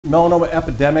Melanoma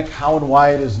epidemic, how and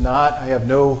why it is not. I have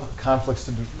no conflicts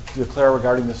to declare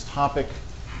regarding this topic.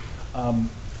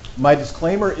 My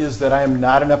disclaimer is that I am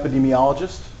not an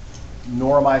epidemiologist,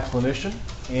 nor am I a clinician,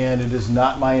 and it is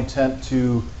not my intent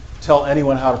to tell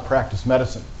anyone how to practice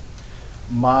medicine.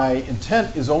 My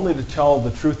intent is only to tell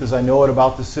the truth as I know it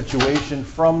about the situation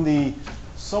from the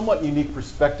somewhat unique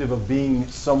perspective of being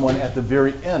someone at the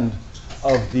very end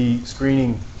of the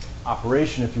screening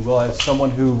operation, if you will, as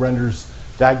someone who renders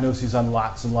diagnoses on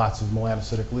lots and lots of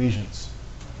melanocytic lesions.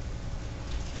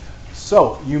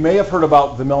 So you may have heard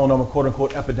about the melanoma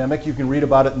quote-unquote epidemic. You can read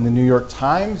about it in the New York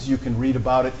Times. You can read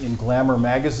about it in Glamour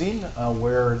magazine,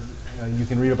 where you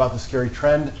can read about the scary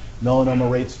trend. Melanoma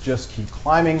rates just keep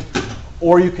climbing.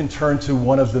 Or you can turn to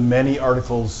one of the many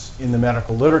articles in the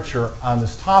medical literature on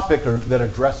this topic or that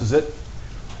addresses it.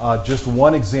 Just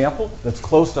one example that's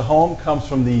close to home comes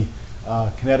from the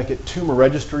Connecticut Tumor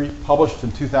Registry, published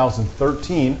in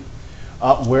 2013,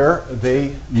 where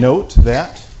they note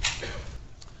that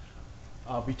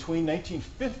between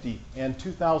 1950 and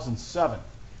 2007,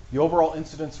 the overall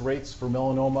incidence rates for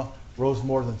melanoma rose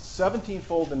more than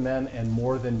 17-fold in men and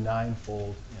more than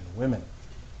 9-fold in women.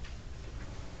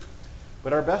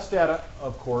 But our best data,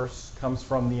 of course, comes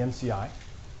from the NCI.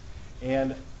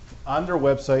 And on their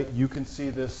website, you can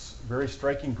see this very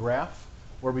striking graph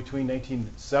where between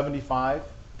 1975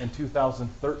 and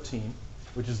 2013,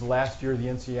 which is the last year the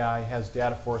NCI has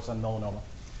data for us on melanoma,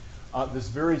 this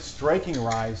very striking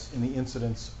rise in the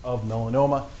incidence of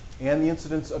melanoma, and the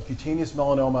incidence of cutaneous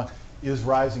melanoma is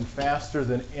rising faster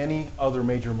than any other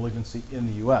major malignancy in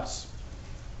the US.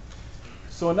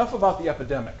 So enough about the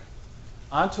epidemic.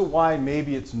 On to why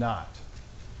maybe it's not.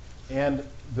 And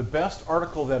the best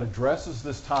article that addresses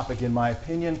this topic, in my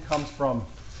opinion, comes from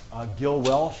Gil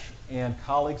Welch and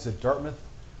colleagues at Dartmouth.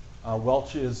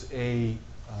 Welch is a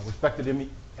respected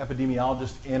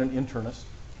epidemiologist and an internist.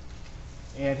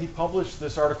 And he published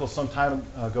this article some time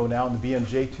ago now in the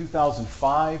BMJ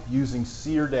 2005 using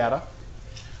SEER data.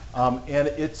 And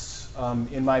it's,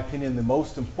 in my opinion, the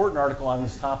most important article on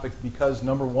this topic because,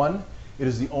 number one, it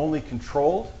is the only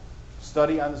controlled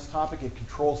study on this topic. It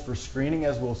controls for screening,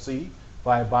 as we'll see,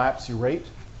 by a biopsy rate.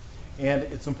 And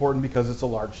it's important because it's a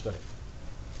large study.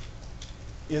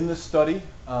 In this study,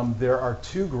 there are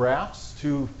two graphs,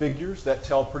 two figures that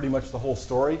tell pretty much the whole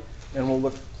story, and we'll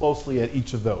look closely at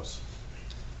each of those.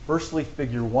 Firstly,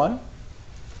 figure one,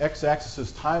 x-axis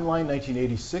is timeline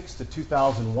 1986 to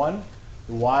 2001,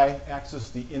 the y-axis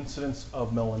the incidence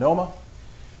of melanoma.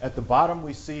 At the bottom,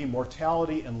 we see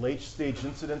mortality and late-stage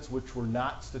incidence, which were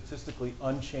not statistically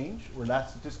unchanged, were not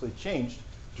statistically changed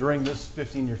during this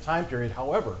 15-year time period.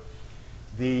 However,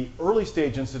 the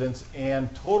early-stage incidence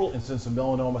and total incidence of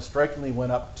melanoma strikingly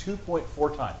went up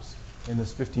 2.4 times in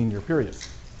this 15-year period.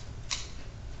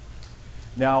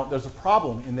 Now, there's a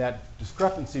problem in that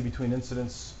discrepancy between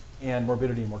incidence and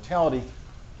morbidity and mortality,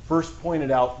 first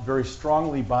pointed out very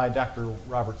strongly by Dr.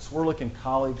 Robert Swirlick and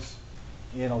colleagues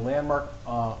in a landmark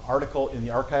article in the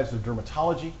Archives of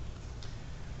Dermatology,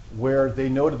 where they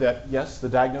noted that, yes, the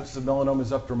diagnosis of melanoma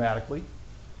is up dramatically,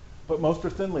 but most are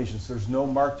thin lesions. There's no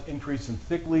marked increase in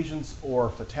thick lesions or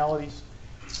fatalities.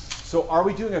 So are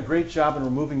we doing a great job in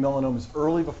removing melanomas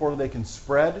early before they can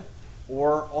spread?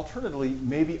 Or alternatively,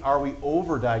 maybe are we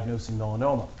overdiagnosing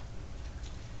melanoma?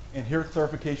 And here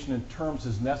clarification in terms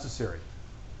is necessary.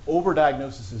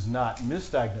 Overdiagnosis is not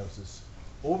misdiagnosis.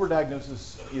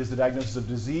 Overdiagnosis is the diagnosis of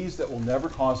disease that will never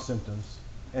cause symptoms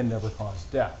and never cause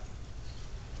death.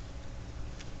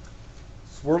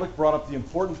 Swirlick brought up the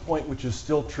important point, which is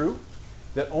still true,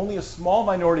 that only a small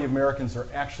minority of Americans are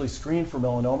actually screened for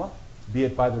melanoma, be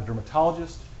it by their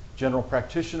dermatologist, general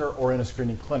practitioner, or in a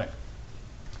screening clinic.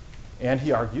 And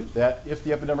he argued that if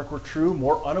the epidemic were true,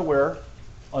 more unaware,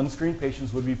 unscreened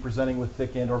patients would be presenting with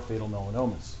thick and/or fatal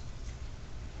melanomas.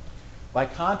 By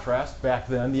contrast, back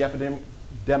then, the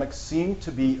epidemic seemed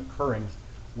to be occurring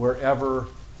wherever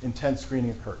intense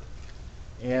screening occurred.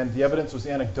 And the evidence was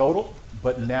anecdotal,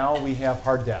 but now we have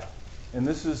hard data. And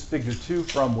this is figure two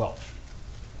from Welch.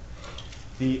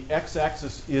 The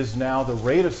x-axis is now the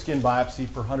rate of skin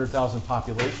biopsy per 100,000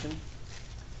 population,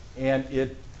 and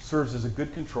it serves as a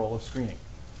good control of screening.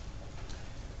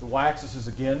 The y-axis is,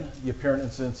 again, the apparent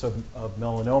incidence of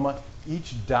melanoma.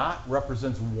 Each dot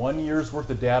represents 1 year's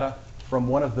worth of data from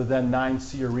one of the then 9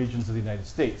 SEER regions of the United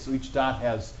States. So each dot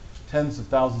has tens of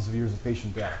thousands of years of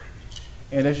patient data.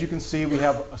 And as you can see, we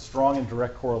have a strong and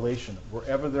direct correlation.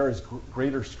 Wherever there is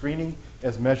greater screening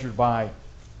as measured by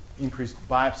increased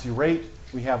biopsy rate,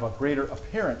 we have a greater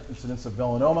apparent incidence of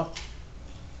melanoma.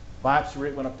 Biopsy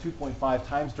rate went up 2.5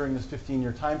 times during this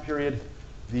 15-year time period.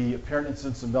 the apparent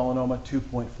incidence of melanoma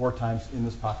 2.4 times in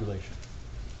this population.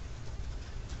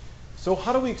 So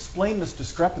how do we explain this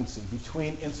discrepancy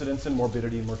between incidence and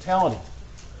morbidity and mortality?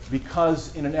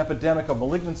 Because in an epidemic of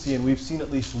malignancy, and we've seen at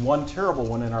least one terrible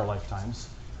one in our lifetimes,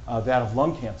 that of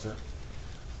lung cancer,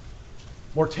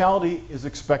 mortality is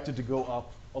expected to go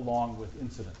up along with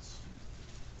incidence.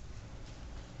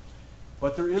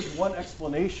 But there is one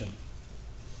explanation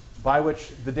by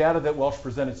which the data that Welsh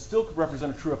presented still could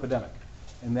represent a true epidemic,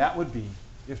 and that would be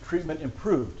if treatment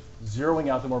improved, zeroing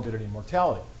out the morbidity and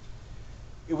mortality.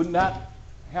 It would not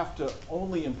have to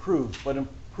only improve, but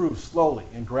improve slowly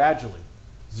and gradually,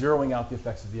 zeroing out the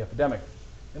effects of the epidemic.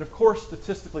 And of course,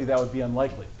 statistically, that would be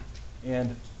unlikely.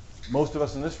 And most of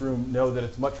us in this room know that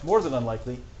it's much more than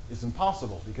unlikely. It's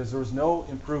impossible, because there was no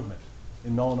improvement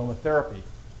in melanoma therapy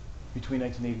between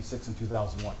 1986 and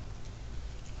 2001.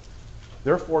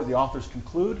 Therefore, the authors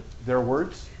conclude their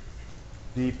words: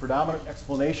 the predominant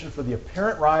explanation for the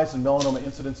apparent rise in melanoma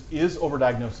incidence is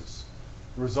overdiagnosis,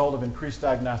 the result of increased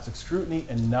diagnostic scrutiny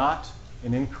and not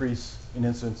an increase in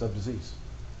incidence of disease.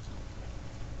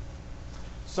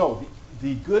 So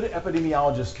the good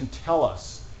epidemiologists can tell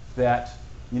us that,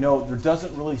 you know, there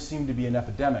doesn't really seem to be an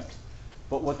epidemic.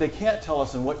 But what they can't tell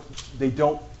us, and what they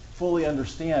don't fully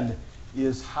understand,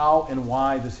 is how and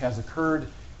why this has occurred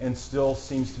and still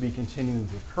seems to be continuing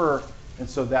to occur. And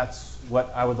so that's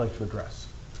what I would like to address.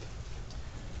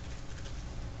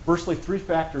 Firstly, 3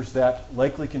 factors that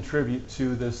likely contribute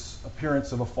to this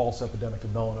appearance of a false epidemic of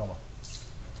melanoma.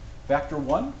 Factor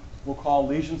 1, we'll call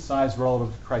lesion size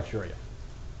relative to criteria.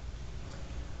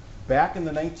 Back in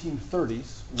the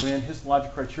 1930s, when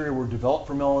histologic criteria were developed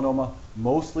for melanoma,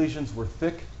 most lesions were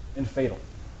thick and fatal.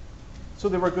 So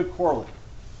they were a good correlate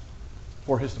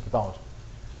for histopathology.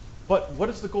 But what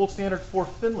is the gold standard for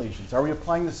thin lesions? Are we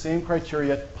applying the same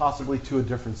criteria possibly to a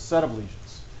different set of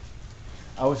lesions?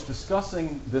 I was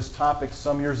discussing this topic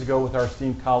some years ago with our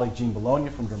esteemed colleague Jean Bologna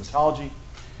from dermatology,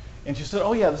 and she said,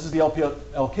 oh yeah, this is the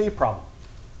LPLK problem.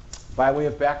 By way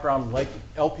of background,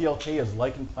 LPLK is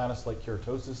lichen planus-like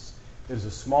keratosis. It is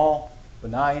a small,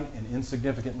 benign, and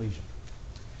insignificant lesion.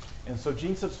 And so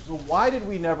Jean said, so why did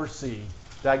we never see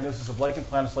diagnosis of lichen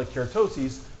planus-like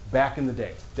keratoses back in the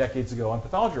day, decades ago, on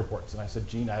pathology reports? And I said,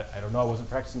 Jean, I don't know, I wasn't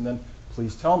practicing then,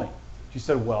 please tell me. She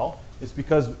said, well, it's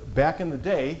because back in the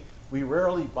day, we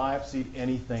rarely biopsied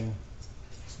anything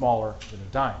smaller than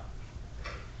a dime.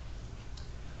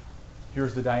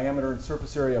 Here's the diameter and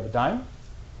surface area of a dime.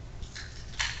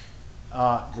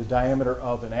 The diameter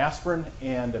of an aspirin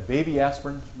and a baby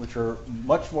aspirin, which are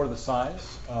much more the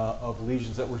size of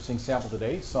lesions that we're seeing sampled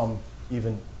today, some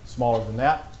even smaller than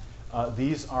that.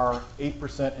 These are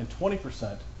 8% and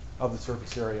 20% of the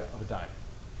surface area of a dime.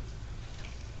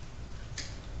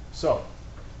 So,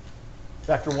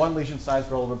 factor 1, lesion size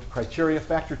relative to criteria.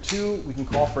 Factor 2, we can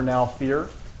call for now fear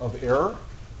of error.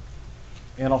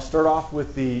 And I'll start off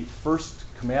with the first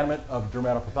commandment of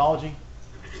dermatopathology.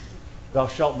 Thou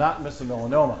shalt not miss a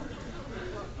melanoma.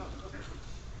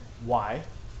 Why?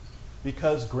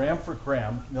 Because gram for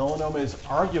gram, melanoma is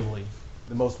arguably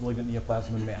the most malignant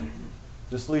neoplasm in man.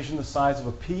 This lesion the size of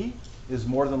a pea is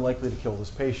more than likely to kill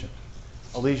this patient.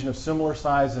 A lesion of similar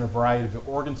size in a variety of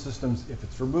organ systems, if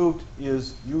it's removed,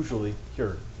 is usually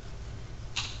cured.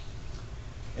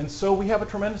 And so we have a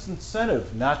tremendous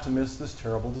incentive not to miss this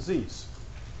terrible disease.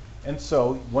 And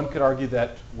so one could argue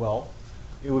that, well,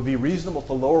 it would be reasonable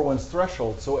to lower one's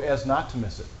threshold so as not to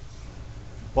miss it.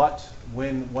 But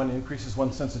when one increases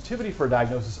one's sensitivity for a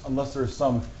diagnosis, unless there is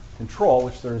some control,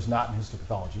 which there is not in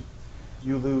histopathology,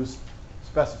 you lose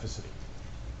specificity.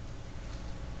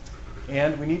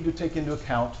 And we need to take into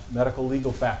account medical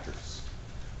legal factors.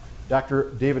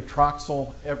 Dr. David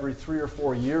Troxell, every 3 or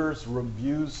 4 years,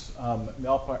 reviews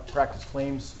malpractice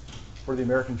claims for the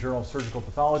American Journal of Surgical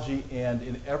Pathology, and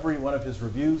in every one of his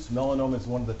reviews, melanoma is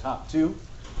one of the top 2,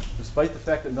 despite the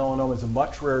fact that melanoma is a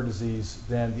much rarer disease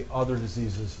than the other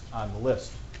diseases on the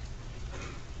list.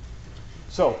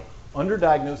 So,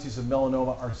 underdiagnoses of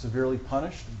melanoma are severely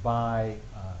punished by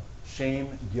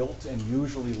shame, guilt, and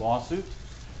usually lawsuit.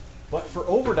 But for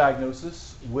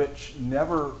overdiagnosis, which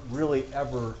never really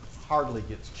ever hardly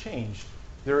gets changed,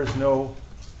 there is no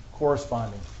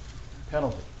corresponding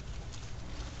penalty.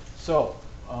 So,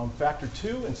 factor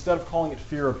 2, instead of calling it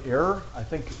fear of error, I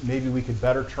think maybe we could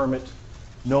better term it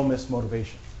no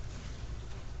mismotivation.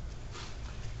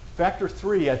 Factor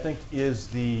 3, I think, is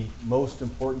the most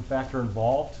important factor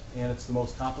involved, and it's the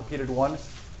most complicated one.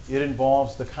 It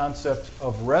involves the concept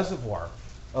of reservoir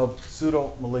of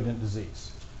pseudo-malignant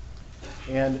disease.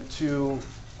 And to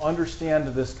understand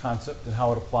this concept and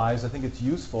how it applies, I think it's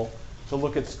useful to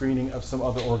look at screening of some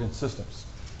other organ systems.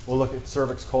 we'll look at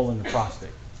cervix, colon, and prostate.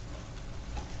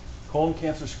 Colon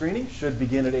cancer screening should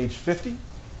begin at age 50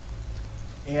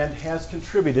 and has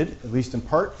contributed, at least in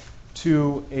part,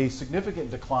 to a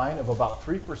significant decline of about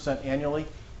 3% annually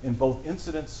in both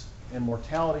incidence and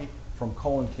mortality from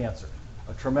colon cancer.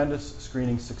 A tremendous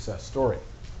screening success story.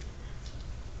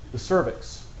 The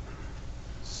cervix,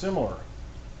 similar,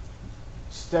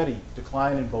 steady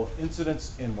decline in both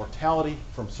incidence and mortality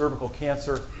from cervical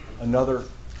cancer, another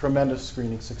tremendous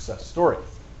screening success story.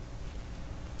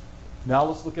 Now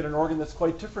let's look at an organ that's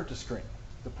quite different to screen.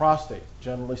 The prostate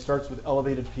generally starts with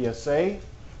elevated PSA,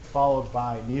 followed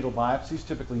by needle biopsies,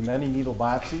 typically many needle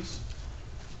biopsies.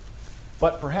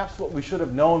 But perhaps what we should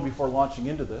have known before launching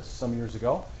into this some years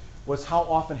ago was how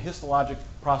often histologic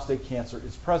prostate cancer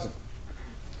is present.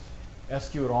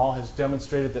 SQ et al. Has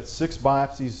demonstrated that 6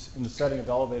 biopsies in the setting of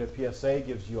elevated PSA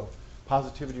gives you a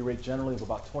positivity rate generally of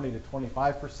about 20 to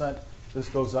 25%. This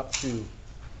goes up to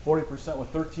 40% with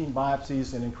 13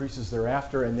 biopsies and increases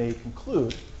thereafter, and they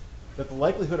conclude that the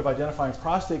likelihood of identifying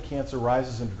prostate cancer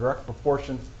rises in direct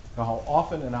proportion to how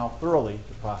often and how thoroughly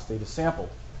the prostate is sampled.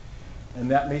 And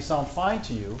that may sound fine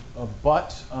to you,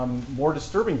 but more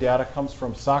disturbing data comes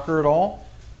from Socker et al.,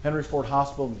 Henry Ford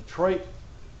Hospital in Detroit,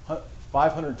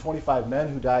 525 men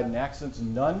who died in accidents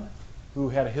and none who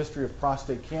had a history of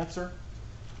prostate cancer.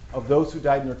 Of those who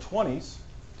died in their 20s,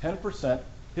 10%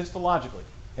 histologically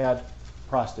had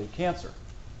prostate cancer.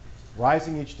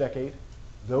 Rising each decade,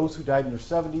 those who died in their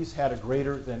 70s had a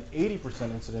greater than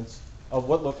 80% incidence of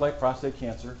what looked like prostate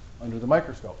cancer under the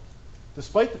microscope,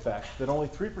 despite the fact that only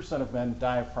 3% of men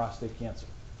die of prostate cancer.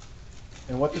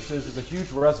 And what this is a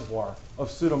huge reservoir of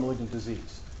pseudomalignant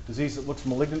disease that looks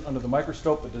malignant under the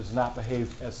microscope but does not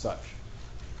behave as such.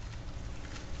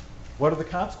 What are the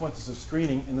consequences of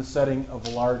screening in the setting of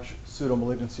a large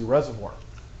pseudomalignancy reservoir?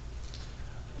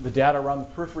 The data around the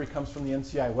periphery comes from the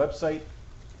NCI website.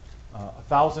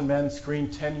 1,000 men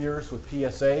screened 10 years with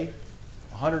PSA.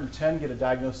 110 get a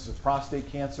diagnosis of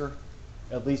prostate cancer.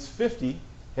 At least 50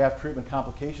 have treatment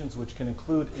complications, which can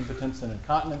include impotence and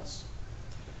incontinence.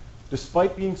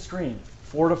 Despite being screened,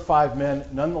 4 to 5 men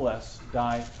nonetheless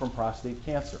die from prostate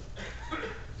cancer.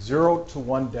 0 to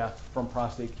 1 death from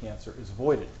prostate cancer is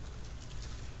avoided.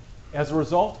 As a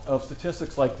result of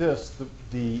statistics like this,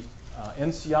 the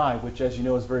NCI, which as you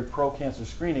know is very pro-cancer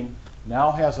screening,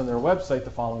 now has on their website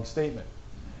the following statement.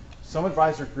 Some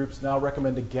advisory groups now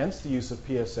recommend against the use of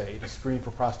PSA to screen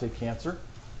for prostate cancer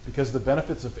because the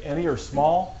benefits, if any, are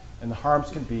small and the harms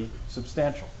can be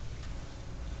substantial.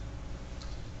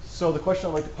 So the question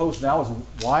I'd like to pose now is,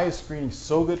 why is screening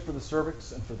so good for the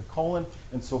cervix and for the colon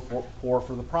and so poor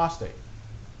for the prostate?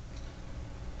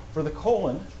 For the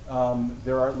colon,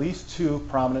 there are at least 2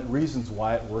 prominent reasons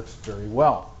why it works very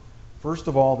well. First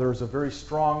of all, there is a very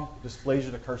strong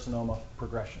dysplasia to carcinoma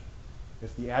progression.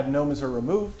 If the adenomas are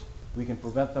removed, we can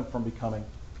prevent them from becoming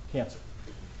cancer.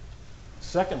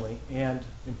 Secondly, and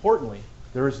importantly,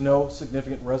 there is no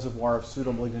significant reservoir of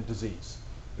pseudomalignant disease.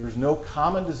 There is no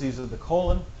common disease of the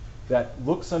colon that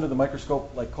looks under the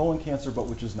microscope like colon cancer, but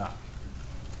which is not.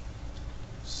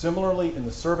 Similarly, in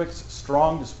the cervix,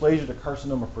 strong dysplasia to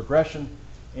carcinoma progression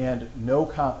and no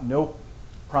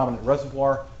prominent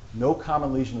reservoir, no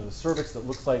common lesion of the cervix that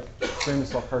looks like squamous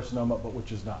cell carcinoma, but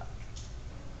which is not.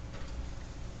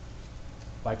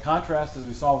 By contrast, as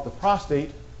we saw with the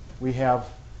prostate, we have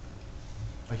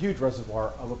a huge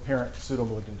reservoir of apparent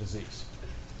pseudomalignant disease.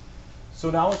 So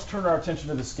now let's turn our attention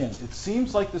to the skin. It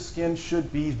seems like the skin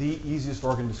should be the easiest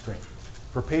organ to screen.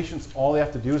 For patients, all they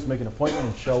have to do is make an appointment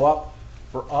and show up.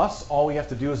 For us, all we have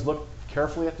to do is look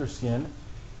carefully at their skin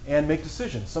and make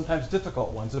decisions, sometimes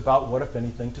difficult ones, about what, if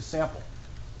anything, to sample.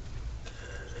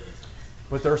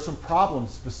 But there are some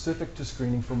problems specific to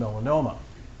screening for melanoma.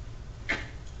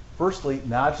 Firstly,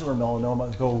 nodular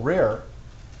melanoma, though rare,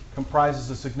 comprises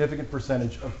a significant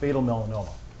percentage of fatal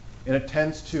melanoma, and it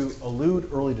tends to elude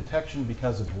early detection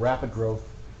because of rapid growth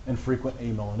and frequent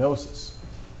amelanosis.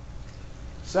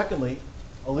 Secondly,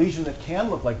 a lesion that can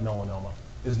look like melanoma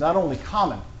is not only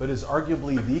common, but is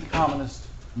arguably the commonest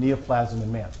neoplasm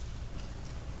in man.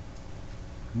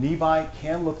 Nevi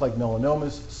can look like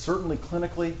melanomas, certainly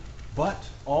clinically, but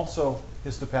also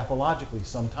histopathologically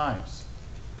sometimes.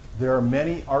 There are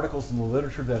many articles in the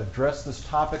literature that address this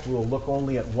topic. We'll look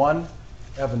only at one.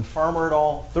 Evan Farmer et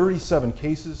al., 37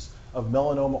 cases of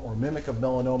melanoma or mimic of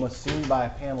melanoma seen by a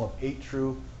panel of 8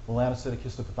 true melanocytic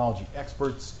histopathology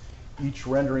experts, each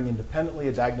rendering independently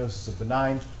a diagnosis of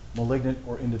benign, malignant,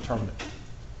 or indeterminate.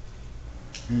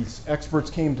 These experts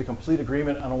came to complete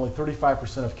agreement on only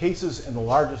 35% of cases, and the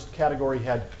largest category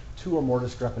had 2 or more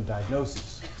discrepant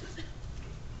diagnoses.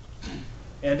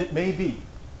 And it may be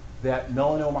that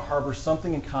melanoma harbors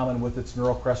something in common with its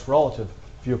neurocrest relative,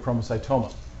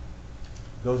 pheochromocytoma.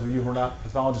 Those of you who are not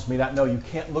pathologists may not know you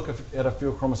can't look at a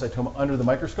pheochromocytoma under the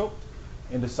microscope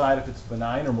and decide if it's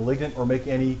benign or malignant or make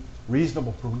any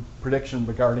reasonable prediction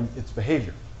regarding its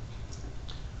behavior.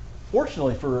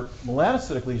 Fortunately for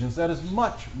melanocytic lesions, that is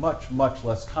much, much, much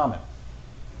less common.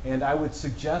 And I would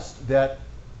suggest that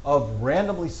of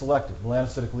randomly selected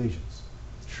melanocytic lesions,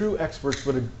 true experts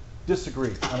would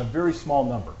disagree on a very small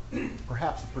number,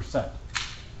 perhaps 1%.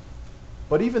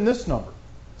 But even this number,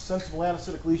 since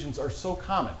melanocytic lesions are so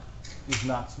common, is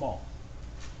not small.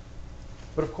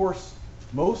 But of course,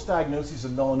 most diagnoses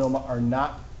of melanoma are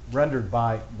not rendered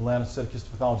by melanocytic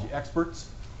histopathology experts,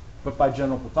 but by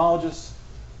general pathologists,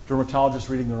 dermatologists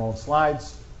reading their own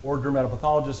slides, or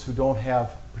dermatopathologists who don't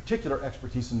have particular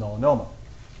expertise in melanoma.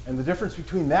 And the difference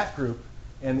between that group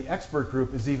and the expert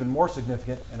group is even more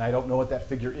significant, and I don't know what that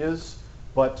figure is,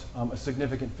 but a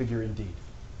significant figure indeed.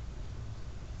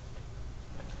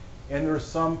 And there is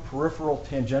some peripheral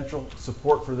tangential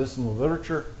support for this in the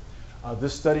literature.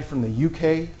 This study from the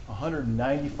UK,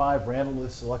 195 randomly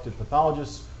selected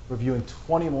pathologists reviewing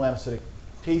 20 melanocytic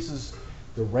cases.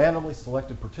 The randomly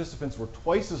selected participants were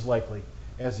twice as likely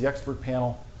as the expert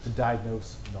panel to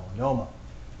diagnose melanoma.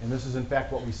 And this is in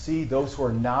fact what we see. Those who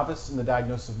are novice in the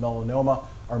diagnosis of melanoma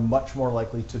are much more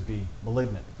likely to be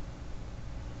malignant.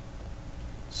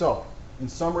 So, in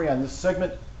summary on this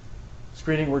segment,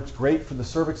 screening works great for the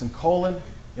cervix and colon,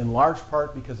 in large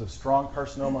part because of strong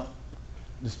carcinoma,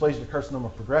 dysplasia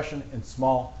carcinoma progression, and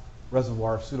small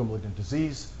reservoir of pseudomalignant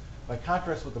disease. By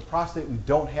contrast with the prostate, we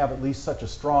don't have at least such a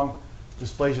strong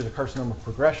dysplasia to carcinoma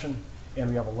progression, and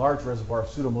we have a large reservoir of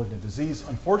pseudomalignant disease.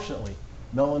 Unfortunately,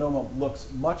 melanoma looks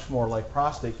much more like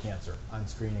prostate cancer on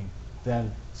screening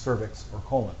than cervix or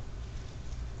colon.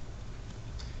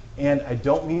 And I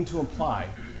don't mean to imply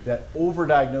that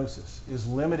overdiagnosis is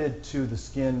limited to the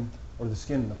skin or the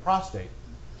skin in the prostate.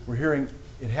 We're hearing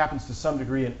it happens to some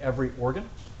degree in every organ,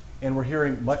 and we're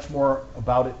hearing much more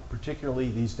about it,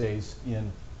 particularly these days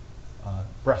in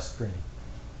breast screening.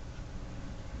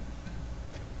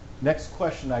 Next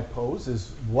question I pose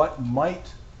is, what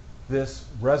might this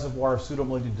reservoir of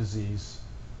pseudomalignant disease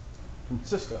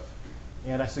consist of?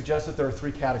 And I suggest that there are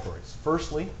three categories.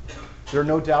 Firstly, there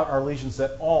no doubt are lesions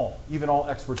that even all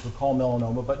experts would call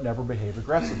melanoma but never behave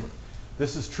aggressively.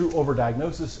 This is true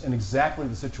overdiagnosis and exactly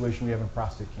the situation we have in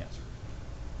prostate cancer.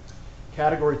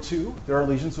 Category two, there are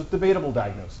lesions with debatable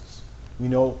diagnosis. We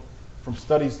know from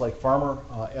studies like Farmer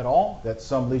et al. That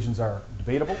some lesions are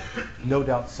debatable. No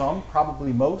doubt some,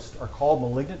 probably most, are called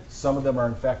malignant. Some of them are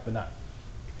in fact benign.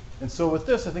 And so with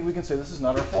this, I think we can say this is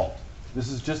not our fault. This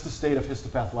is just the state of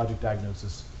histopathologic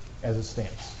diagnosis as it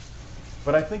stands.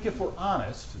 But I think if we're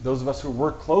honest, those of us who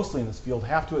work closely in this field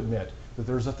have to admit that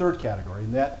there's a third category,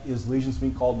 and that is lesions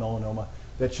being called melanoma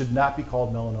that should not be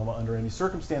called melanoma under any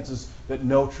circumstances, that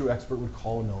no true expert would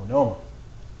call a melanoma.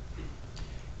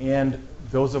 And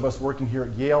those of us working here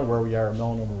at Yale, where we are a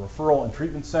melanoma referral and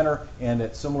treatment center, and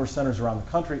at similar centers around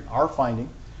the country, are finding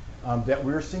that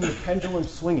we're seeing the pendulum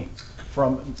swinging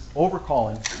from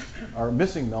overcalling or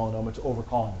missing melanoma to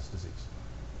overcalling this disease.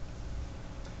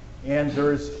 And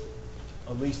there's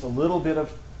at least a little bit of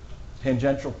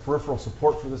tangential peripheral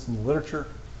support for this in the literature.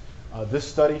 This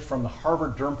study from the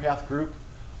Harvard DermPath group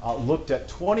looked at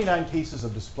 29 cases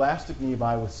of dysplastic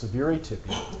nevi with severe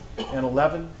atypia and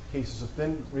 11 cases of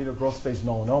thin radial growth phase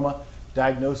melanoma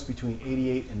diagnosed between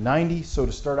 88 and 90. So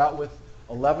to start out with,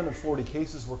 11 of 40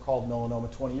 cases were called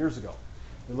melanoma 20 years ago.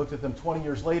 They looked at them 20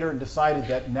 years later and decided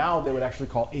that now they would actually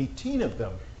call 18 of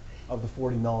them of the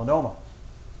 40 melanoma.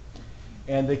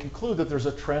 And they conclude that there's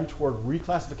a trend toward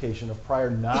reclassification of prior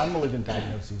non-malignant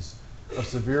diagnoses of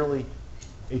severely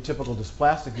atypical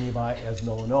dysplastic nevi as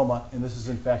melanoma, and this is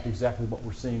in fact exactly what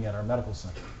we're seeing at our medical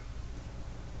center.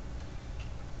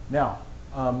 Now,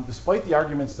 despite the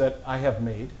arguments that I have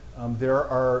made, there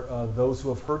are those who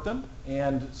have heard them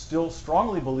and still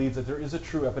strongly believe that there is a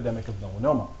true epidemic of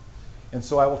melanoma. And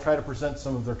so I will try to present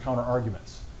some of their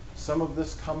counter-arguments. Some of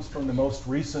this comes from the most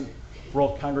recent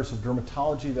World Congress of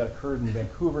Dermatology that occurred in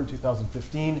Vancouver in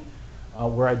 2015,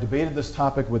 where I debated this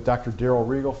topic with Dr. Darrell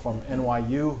Regal from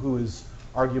NYU, who is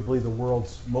arguably the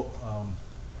world's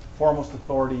foremost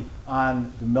authority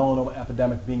on the melanoma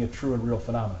epidemic being a true and real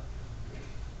phenomenon.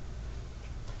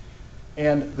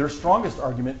 And their strongest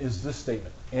argument is this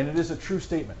statement, and it is a true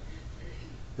statement.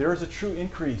 There is a true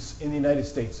increase in the United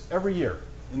States every year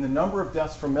in the number of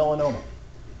deaths from melanoma,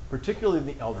 particularly in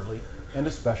the elderly and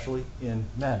especially in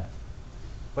men.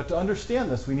 But to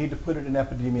understand this, we need to put it in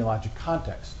epidemiologic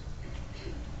context.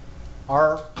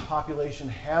 Our population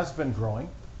has been growing,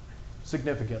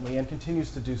 significantly and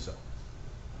continues to do so.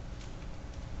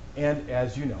 And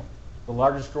as you know, the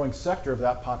largest growing sector of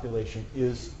that population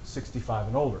is 65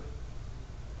 and older.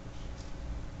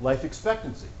 Life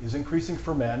expectancy is increasing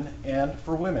for men and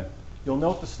for women. You'll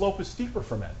note the slope is steeper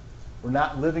for men. We're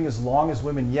not living as long as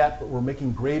women yet, but we're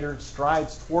making greater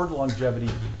strides toward longevity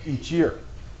each year.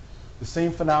 The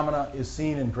same phenomena is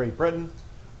seen in Great Britain,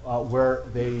 where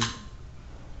they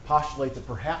postulate that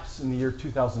perhaps in the year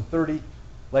 2030,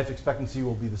 life expectancy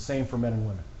will be the same for men and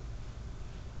women.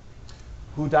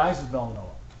 Who dies of melanoma?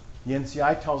 The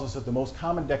NCI tells us that the most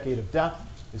common decade of death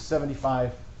is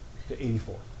 75 to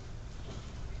 84.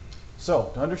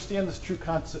 So, to understand this true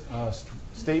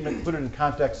statement, put it in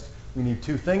context, we need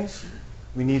two things.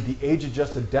 We need the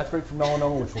age-adjusted death rate for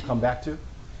melanoma, which we'll come back to,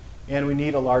 and we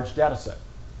need a large data set.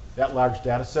 That large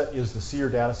data set is the SEER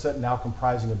data set, now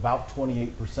comprising about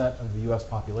 28% of the US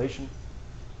population.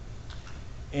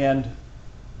 And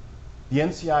the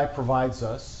NCI provides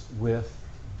us with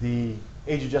the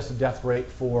age-adjusted death rate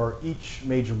for each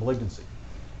major malignancy.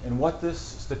 And what this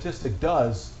statistic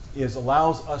does is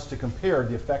allows us to compare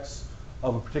the effects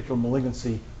of a particular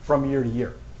malignancy from year to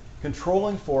year,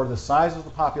 controlling for the size of the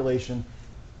population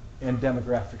and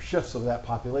demographic shifts of that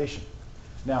population.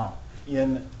 Now,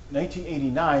 in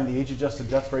 1989, the age-adjusted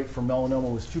death rate for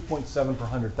melanoma was 2.7 per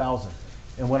 100,000.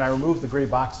 And when I remove the gray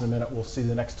box in a minute, we'll see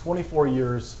the next 24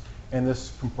 years, and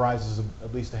this comprises of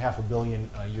at least 500 million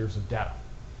years of data.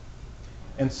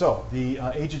 And so, the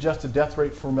age-adjusted death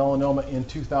rate for melanoma in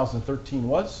 2013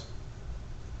 was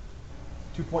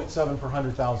 2.7 per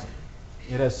 100,000.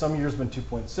 It has some years been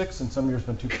 2.6 and some years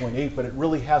been 2.8, but it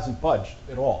really hasn't budged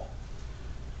at all.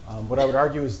 What I would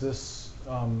argue is this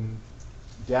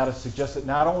data suggests that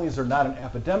not only is there not an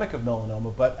epidemic of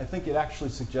melanoma, but I think it actually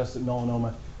suggests that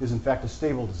melanoma is in fact a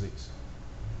stable disease.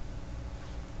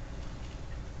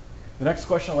 The next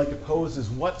question I'd like to pose is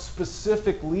what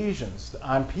specific lesions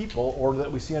on people or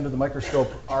that we see under the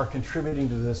microscope are contributing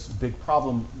to this big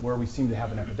problem where we seem to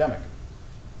have an epidemic?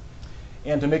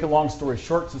 And to make a long story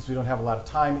short, since we don't have a lot of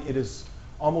time, it is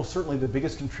almost certainly the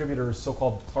biggest contributor is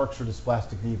so-called Clark's or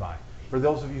dysplastic nevi. For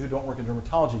those of you who don't work in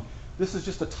dermatology, this is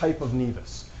just a type of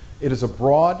nevus. It is a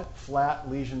broad, flat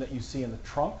lesion that you see in the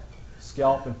trunk,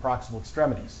 scalp, and proximal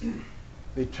extremities.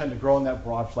 They tend to grow in that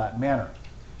broad, flat manner.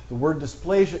 The word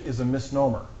dysplasia is a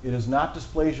misnomer. It is not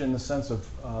dysplasia in the sense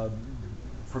of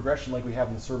progression like we have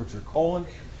in the cervix or colon.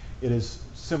 It is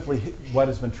simply what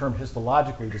has been termed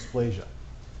histologically dysplasia.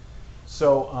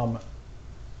 So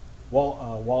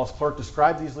Wallace Clark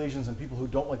described these lesions, and people who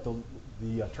don't like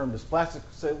the term dysplastic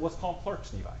say, let's call them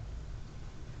Clark's nevi.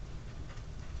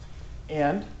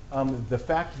 And the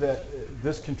fact that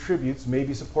this contributes may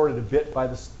be supported a bit by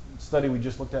the study we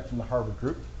just looked at from the Harvard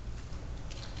group.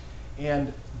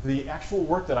 And the actual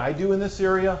work that I do in this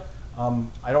area,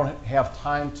 I don't have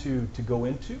time to go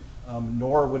into,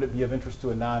 nor would it be of interest to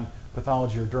a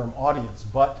non-pathology or derm audience,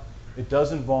 but it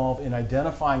does involve in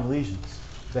identifying lesions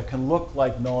that can look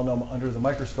like melanoma under the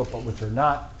microscope, but which are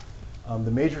not.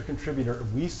 The major contributor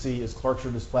we see is Clark's or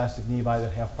dysplastic nevi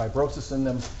that have fibrosis in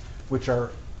them, which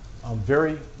are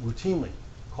very routinely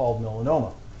called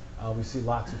melanoma. We see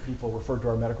lots of people referred to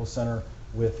our medical center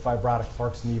with fibrotic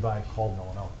Clark's nevi called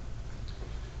melanoma.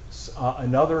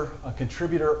 Another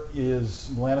contributor is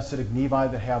melanocytic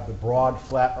nevi that have the broad,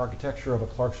 flat architecture of a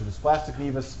Clark's or dysplastic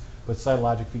nevus, but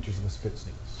cytologic features of a Spitz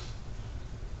nevus.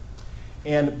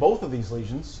 And both of these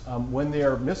lesions, when they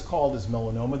are miscalled as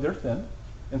melanoma, they're thin,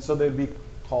 and so they'd be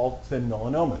called thin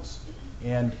melanomas.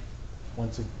 And one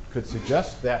could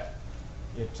suggest that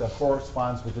it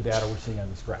corresponds with the data we're seeing on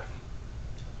this graph.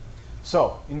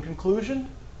 So, in conclusion,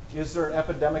 is there an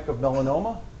epidemic of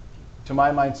melanoma? To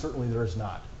my mind, certainly there is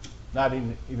not. Not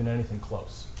even anything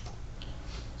close.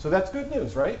 So that's good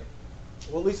news, right?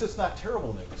 Well, at least it's not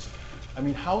terrible news. I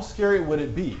mean, how scary would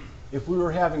it be if we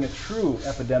were having a true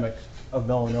epidemic of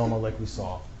melanoma like we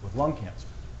saw with lung cancer?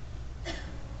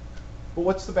 But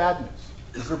what's the bad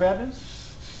news? Is there bad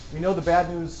news? We know the bad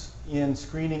news in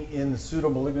screening in the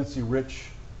pseudomalignancy-rich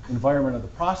environment of the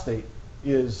prostate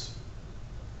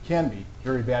can be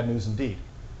very bad news indeed.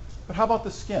 But how about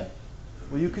the skin?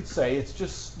 Well, you could say you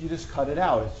just cut it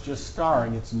out. It's just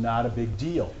scarring. It's not a big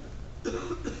deal.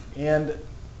 And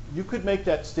you could make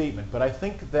that statement, but I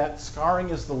think that scarring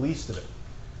is the least of it.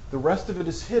 The rest of it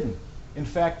is hidden. In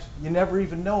fact, you never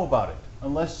even know about it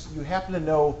unless you happen to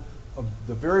know of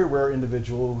the very rare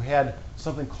individual who had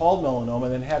something called melanoma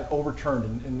and then had it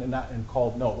overturned and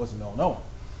called, no, it wasn't melanoma.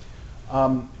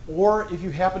 Or if you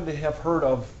happen to have heard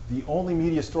of the only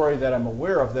media story that I'm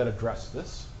aware of that addressed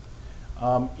this,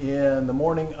 in the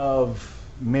morning of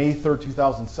May 3rd,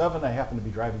 2007, I happened to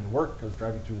be driving to work. I was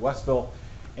driving through Westville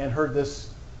and heard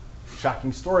this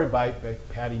shocking story by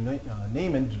Patty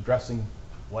Naiman addressing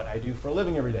what I do for a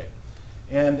living every day.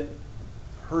 And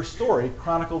her story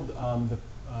chronicled the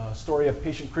story of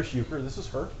patient Chris Euchre. This is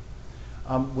her.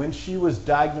 When she was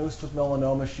diagnosed with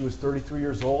melanoma, she was 33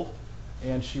 years old,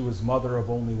 and she was mother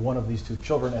of only one of these two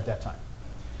children at that time.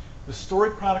 The story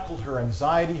chronicled her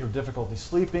anxiety, her difficulty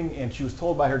sleeping, and she was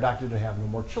told by her doctor to have no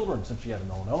more children since she had a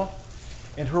melanoma.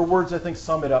 And her words, I think,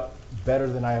 sum it up better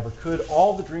than I ever could.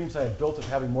 All the dreams I had built of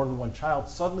having more than one child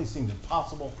suddenly seemed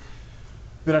impossible.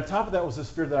 But on top of that was this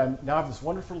fear that I now have this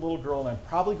wonderful little girl, and I'm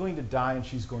probably going to die, and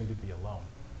she's going to be alone.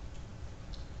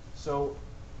 So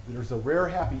there's a rare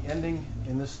happy ending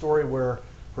in this story where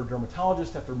her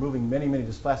dermatologist, after removing many, many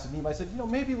dysplastic nevi, said,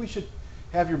 maybe we should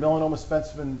have your melanoma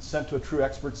specimen sent to a true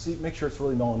expert, make sure it's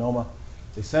really melanoma.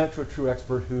 They sent it to a true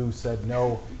expert who said,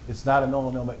 no, it's not a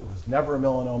melanoma. It was never a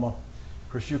melanoma.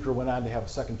 Chris Euchre went on to have a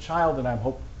second child, and I'm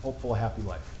hopeful a happy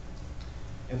life.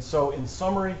 And so in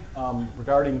summary,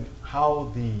 regarding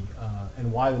how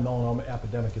and why the melanoma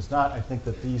epidemic is not, I think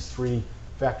that these three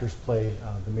factors play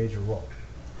the major role.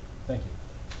 Thank you.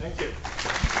 Thank you.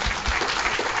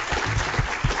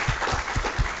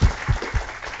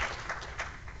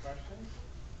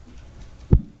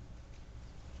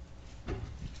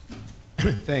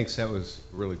 Thanks, that was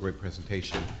a really great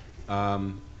presentation.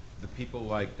 The people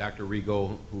like Dr.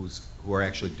 Regal, who are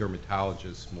actually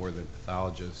dermatologists more than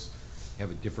pathologists,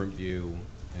 have a different view,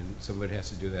 and some of it has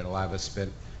to do that a lot of us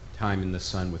spent time in the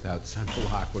sun without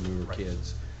sunblock when we were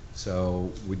kids.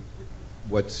 So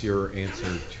what's your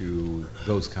answer to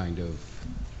those kind of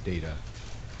data?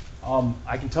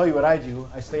 I can tell you what I do.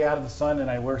 I stay out of the sun and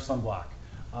I wear sunblock.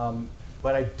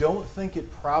 But I don't think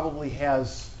it probably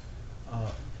has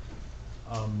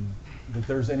that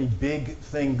there's any big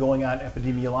thing going on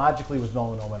epidemiologically with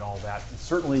melanoma and all that. It's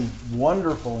certainly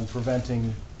wonderful in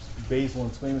preventing basal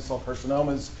and squamous cell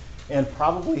carcinomas, and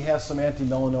probably has some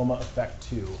anti-melanoma effect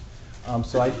too.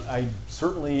 So I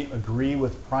certainly agree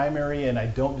with primary, and I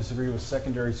don't disagree with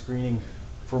secondary screening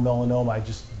for melanoma. I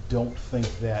just don't think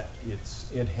that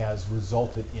it has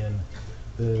resulted in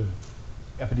the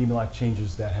epidemiologic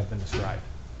changes that have been described.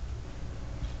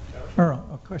 Earl,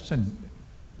 a question.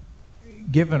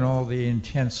 Given all the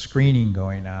intense screening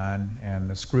going on and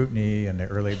the scrutiny and the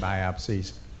early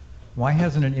biopsies, why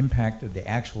hasn't it impacted the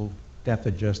actual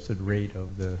death-adjusted rate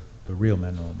of the real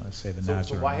melanomas, say the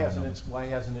nodular melanomas? So why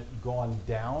hasn't it gone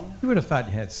down? You would have thought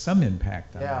it had some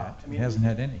impact on that. I mean, it hasn't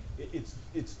had any.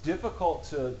 It's difficult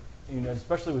to,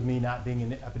 especially with me not being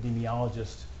an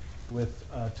epidemiologist,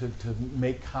 to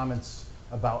make comments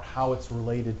about how it's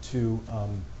related to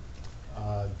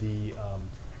the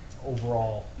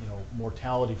overall,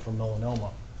 mortality from melanoma.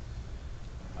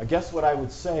 I guess what I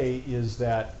would say is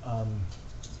that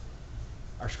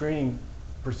our screening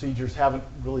procedures haven't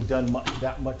really done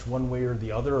that much one way or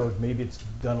the other, or maybe it's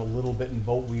done a little bit in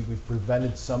both. We've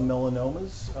prevented some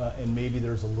melanomas, and maybe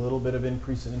there's a little bit of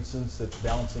increase in incidence that's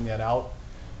balancing that out.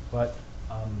 But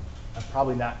I'm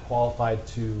probably not qualified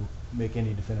to make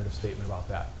any definitive statement about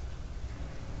that.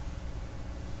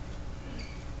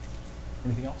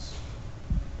 Anything else?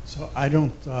 So I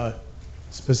don't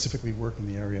specifically work in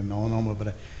the area of melanoma,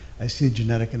 but I see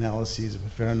genetic analyses of a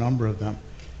fair number of them.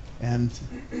 And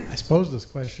I suppose this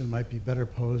question might be better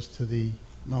posed to the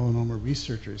melanoma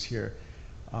researchers here.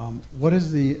 What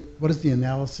does the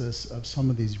analysis of some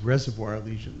of these reservoir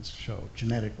lesions show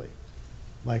genetically?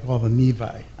 Like all the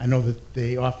nevi. I know that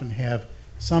they often have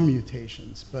some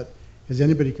mutations, but has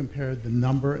anybody compared the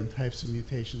number and types of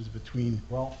mutations between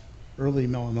early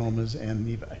melanomas and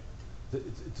nevi?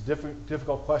 It's a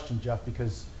difficult question, Jeff,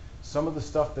 because some of the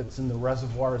stuff that's in the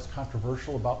reservoir is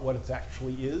controversial about what it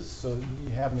actually is, so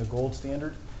having a gold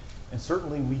standard. And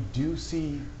certainly we do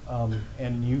see,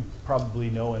 and you probably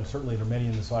know, and certainly there are many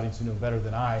in this audience who know better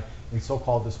than I, in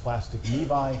so-called dysplastic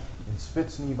nevi, in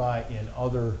Spitz nevi, in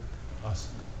other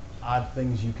odd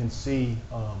things, you can see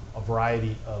a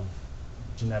variety of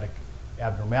genetic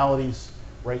abnormalities.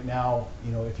 Right now,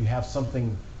 if you have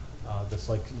something that's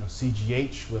like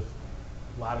CGH with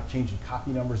a lot of change in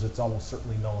copy numbers, it's almost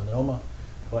certainly melanoma.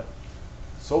 But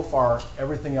so far,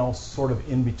 everything else sort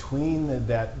of in between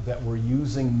that we're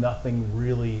using, nothing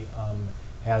really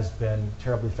has been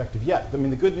terribly effective yet. I mean,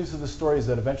 the good news of this story is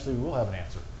that eventually we will have an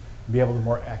answer and be able to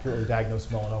more accurately diagnose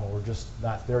melanoma. We're just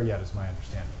not there yet, is my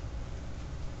understanding.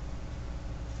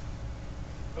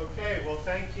 Okay, well,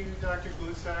 thank you, Dr.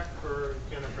 Glusac, for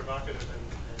again a provocative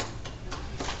and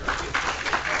instructive.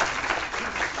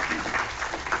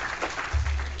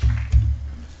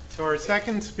 So our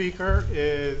second speaker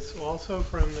is also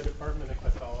from the Department of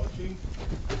Pathology.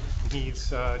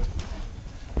 He's